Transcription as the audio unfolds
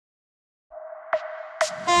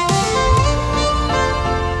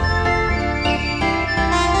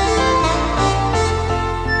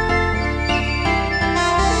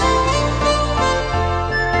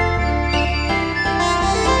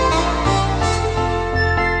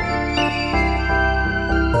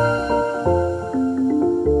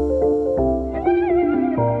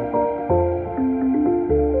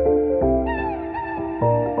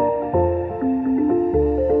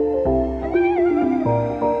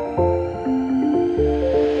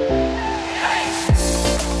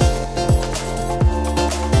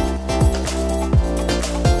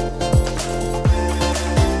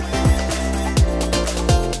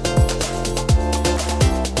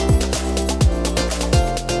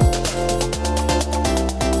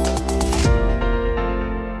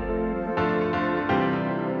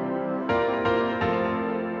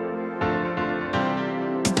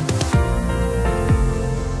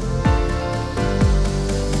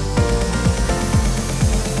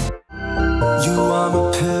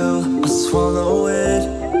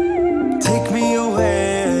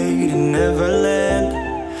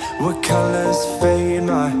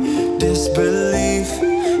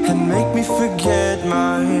make me forget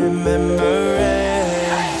my memories.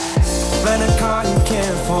 Rent a car you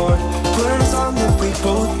can't afford, put on a song that we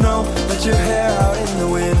both know. Let your hair out in the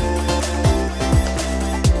wind,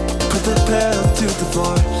 put the pedal to the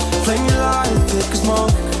floor. Flame your light and take a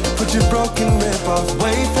smoke. Put your broken rip-off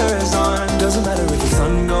wafers on. Doesn't matter if the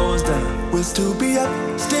sun goes down, we'll still be up,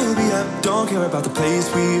 still be up. Don't care about the place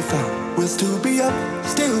we found. We'll still be up,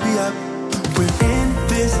 still be up. We're in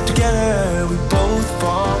this together, we both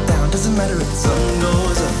fall down. Doesn't matter if the sun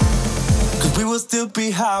goes up, 'cause we will still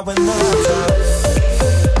be high when the lights out.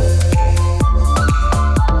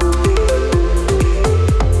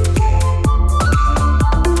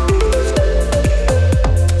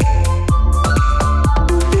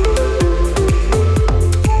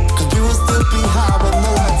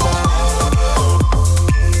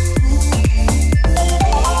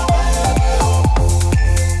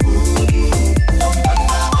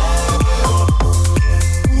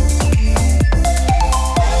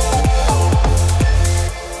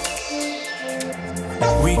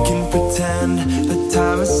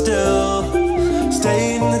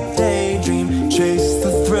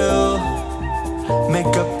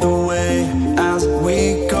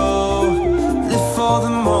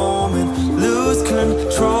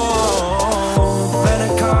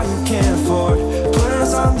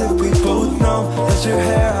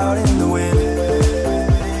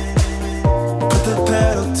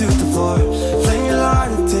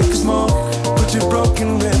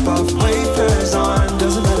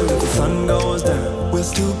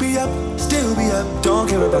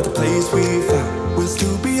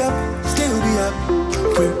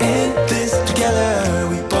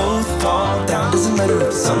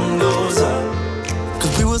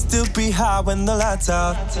 When the lights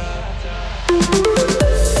out.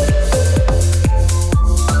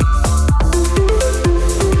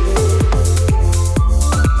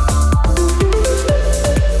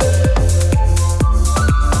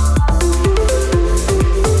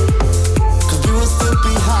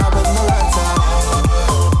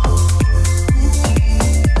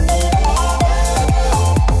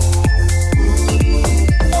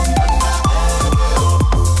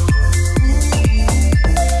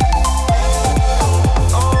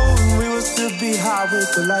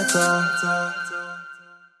 The lights out.